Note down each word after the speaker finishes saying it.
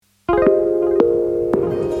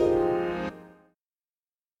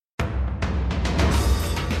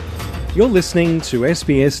You're listening to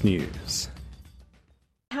SBS News.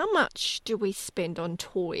 How much do we spend on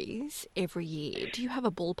toys every year? Do you have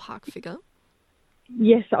a ballpark figure?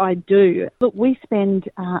 Yes, I do. Look, we spend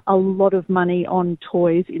a lot of money on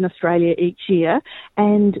toys in Australia each year,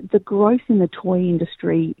 and the growth in the toy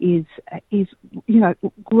industry is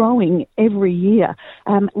growing every year.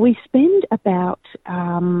 We spend about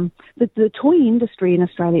the toy industry in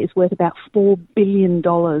Australia is worth about $4 billion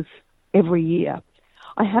every year.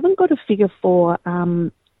 I haven't got a figure for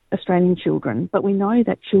Australian children, but we know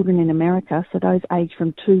that children in America, so those aged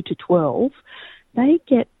from 2 to 12, they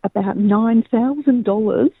get about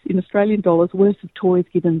 $9,000 in Australian dollars worth of toys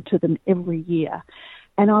given to them every year.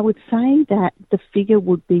 And I would say that the figure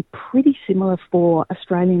would be pretty similar for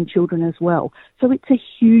Australian children as well. So it's a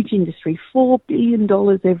huge industry, $4 billion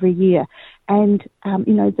every year. And,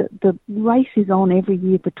 the race is on every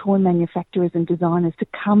year for toy manufacturers and designers to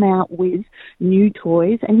come out with new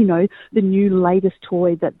toys and, the new latest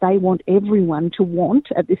toy that they want everyone to want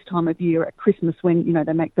at this time of year at Christmas when,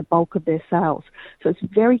 they make the bulk of their sales. So it's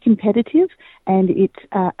very competitive and it's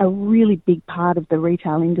a really big part of the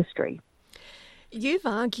retail industry. You've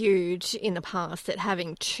argued in the past that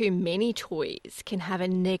having too many toys can have a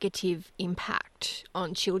negative impact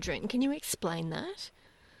on children. Can you explain that?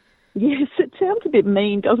 Yes, it sounds a bit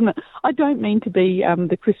mean, doesn't it? I don't mean to be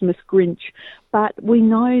the Christmas Grinch, but we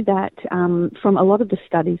know that from a lot of the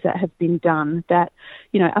studies that have been done that,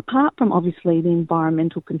 apart from obviously the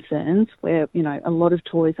environmental concerns where, a lot of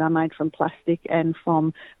toys are made from plastic and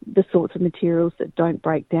from the sorts of materials that don't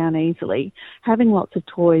break down easily, having lots of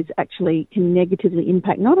toys actually can negatively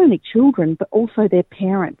impact not only children but also their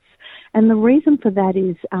parents. And the reason for that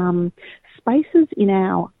is spaces in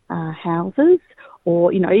our houses,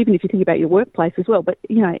 or, even if you think about your workplace as well. But,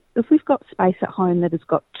 if we've got space at home that has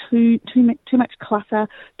got too much clutter,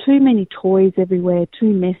 too many toys everywhere,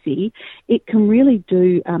 too messy, it can really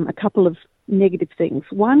do a couple of negative things.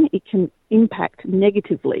 One, it can impact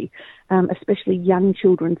negatively, especially young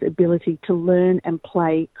children's ability to learn and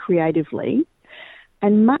play creatively.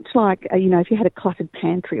 And much like, if you had a cluttered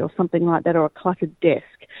pantry or something like that, or a cluttered desk,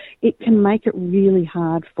 it can make it really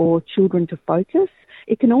hard for children to focus.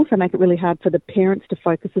 It can also make it really hard for the parents to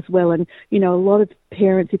focus as well. And, a lot of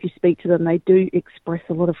parents, if you speak to them, they do express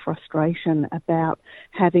a lot of frustration about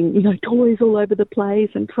having, toys all over the place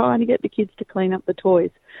and trying to get the kids to clean up the toys.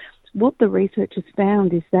 What the research has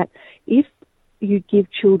found is that if you give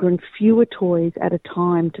children fewer toys at a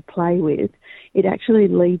time to play with, it actually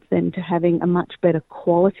leads them to having a much better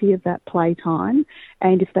quality of that playtime.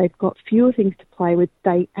 And if they've got fewer things to play with,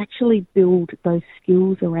 they actually build those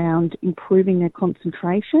skills around improving their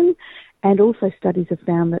concentration. And also studies have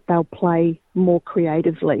found that they'll play more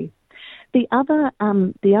creatively. The other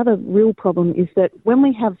real problem is that when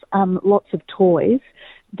we have lots of toys,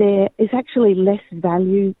 there is actually less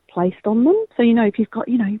value placed on them. So, if you've got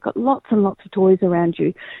lots and lots of toys around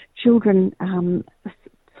you, children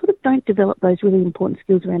sort of don't develop those really important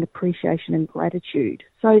skills around appreciation and gratitude.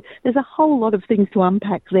 So there's a whole lot of things to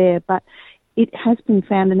unpack there, but it has been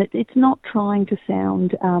found, and it's not trying to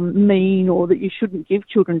sound mean or that you shouldn't give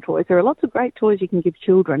children toys. There are lots of great toys you can give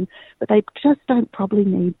children, but they just don't probably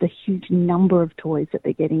need the huge number of toys that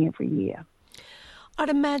they're getting every year. I'd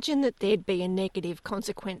imagine that there'd be a negative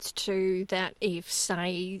consequence to that if,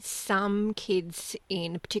 say, some kids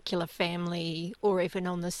in a particular family or even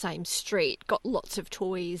on the same street got lots of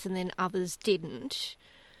toys and then others didn't.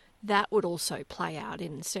 That would also play out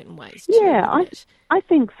in certain ways too. Yeah, I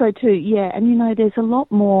think so too, yeah. And, there's a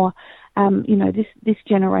lot more, this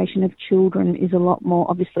generation of children is a lot more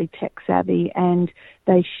obviously tech savvy, and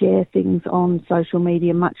they share things on social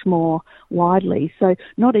media much more widely. So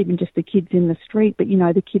not even just the kids in the street, but,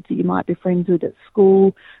 the kids that you might be friends with at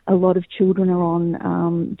school. A lot of children are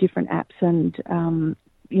on different apps and,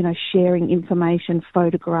 sharing information,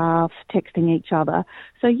 photographs, texting each other.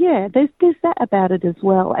 So, yeah, there's that about it as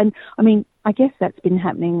well. And, I guess that's been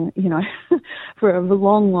happening, for a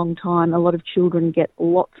long, long time. A lot of children get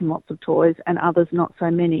lots and lots of toys and others not so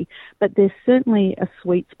many. But there's certainly a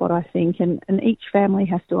sweet spot, I think, and each family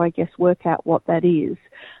has to, I guess, work out what that is.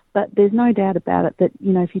 But there's no doubt about it that,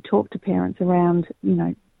 if you talk to parents around,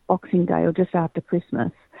 Boxing Day or just after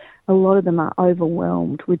Christmas, a lot of them are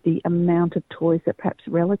overwhelmed with the amount of toys that perhaps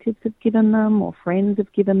relatives have given them or friends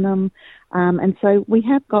have given them. And so we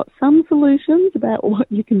have got some solutions about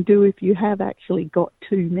what you can do if you have actually got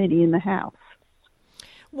too many in the house.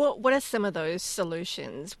 What are some of those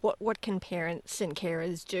solutions? What can parents and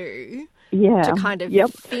carers do to kind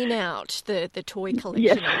of thin out the toy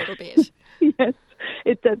collection a little bit? Yes,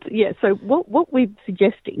 it does. Yeah. So what we're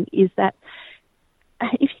suggesting is that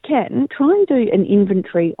if you can, try and do an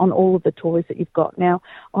inventory on all of the toys that you've got. Now,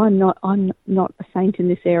 I'm not a saint in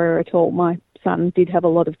this area at all. My son did have a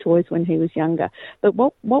lot of toys when he was younger. But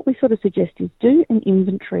what we sort of suggest is do an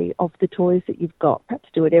inventory of the toys that you've got. Perhaps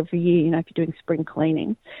do it every year, if you're doing spring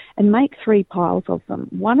cleaning, and make 3 piles of them.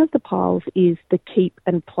 One of the piles is the keep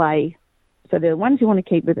and play. So they're the ones you want to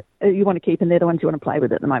keep and they're the ones you want to play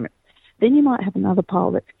with at the moment. Then you might have another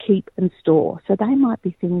pile that's keep and store. So they might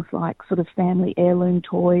be things like sort of family heirloom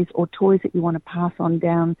toys or toys that you want to pass on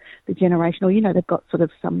down the generation, or, they've got sort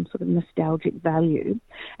of some sort of nostalgic value.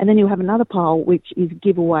 And then you'll have another pile which is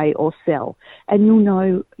give away or sell. And you'll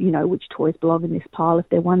know, which toys belong in this pile if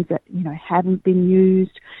they're ones that, haven't been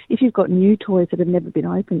used. If you've got new toys that have never been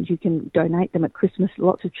opened, you can donate them at Christmas.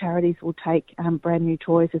 Lots of charities will take brand new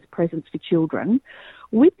toys as presents for children.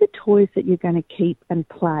 With the toys that you're going to keep and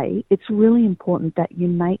play, it's really important that you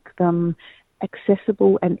make them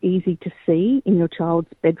accessible and easy to see in your child's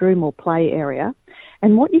bedroom or play area.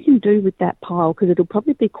 And what you can do with that pile, because it'll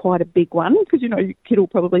probably be quite a big one, because, your kid will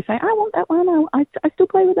probably say, I want that one, I still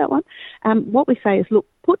play with that one. What we say is, look,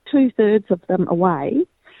 put 2/3 of them away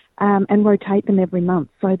and rotate them every month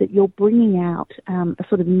so that you're bringing out a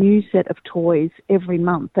sort of new set of toys every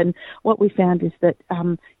month. And what we found is that,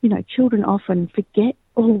 children often forget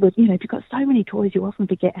all the, if you've got so many toys, you often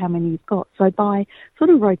forget how many you've got. So by sort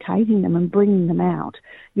of rotating them and bringing them out,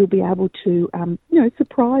 you'll be able to,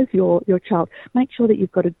 surprise your child. Make sure that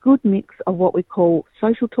you've got a good mix of what we call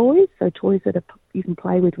social toys, so toys that you can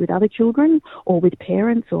play with other children or with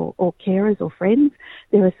parents or carers or friends.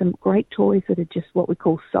 There are some great toys that are just what we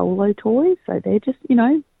call solo toys, so they're just,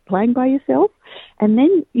 playing by yourself. And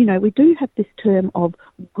then, we do have this term of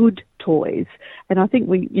good toys. And I think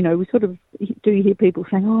we sort of do hear people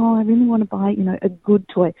saying, I really want to buy, a good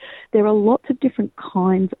toy. There are lots of different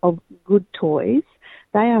kinds of good toys.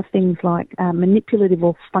 They are things like manipulative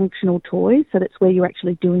or functional toys. So that's where you're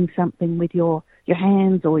actually doing something with your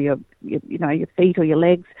hands or your feet or your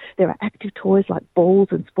legs. There are active toys like balls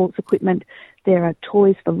and sports equipment. There are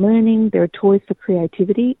toys for learning. There are toys for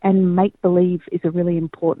creativity, and make-believe is a really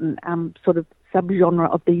important sort of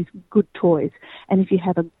subgenre of these good toys. And if you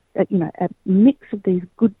have a mix of these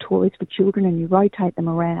good toys for children and you rotate them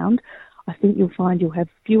around, I think you'll find you'll have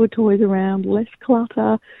fewer toys around, less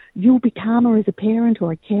clutter. You'll be calmer as a parent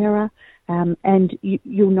or a carer, and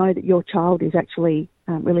you'll know that your child is actually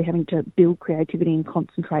really having to build creativity and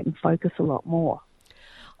concentrate and focus a lot more.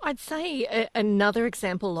 I'd say another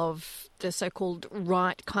example of the so-called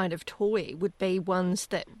right kind of toy would be ones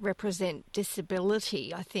that represent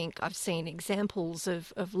disability. I think I've seen examples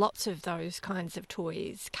of lots of those kinds of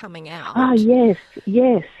toys coming out. Ah, yes.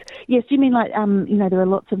 You mean like, there are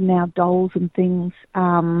lots of now dolls and things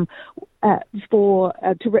to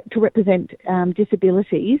represent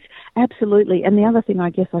disabilities. Absolutely. And the other thing I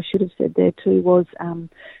guess I should have said there too was,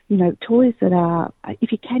 toys that are,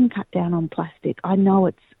 if you can cut down on plastic, I know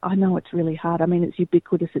it's really hard. I mean, it's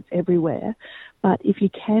ubiquitous, it's everywhere. But if you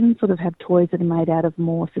can sort of have toys that are made out of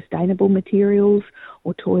more sustainable materials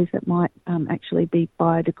or toys that might actually be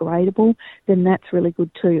biodegradable, then that's really good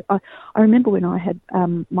too. I remember when I had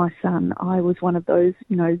my son, I was one of those,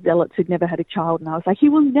 zealots who'd never had a child, and I was like, he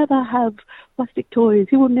will never have plastic toys,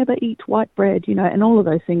 he will never eat white bread, and all of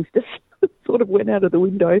those things just sort of went out of the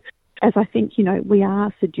window. As I think, we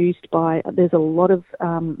are seduced by, there's a lot of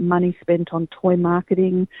money spent on toy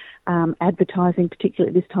marketing, advertising, particularly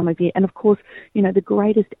at this time of year. And of course, the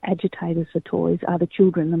greatest agitators for toys are the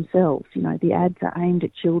children themselves. The ads are aimed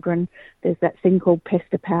at children. There's that thing called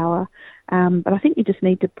pester power. But I think you just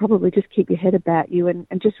need to probably just keep your head about you and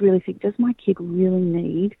just really think, does my kid really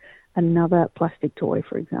need another plastic toy,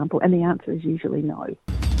 for example? And the answer is usually no.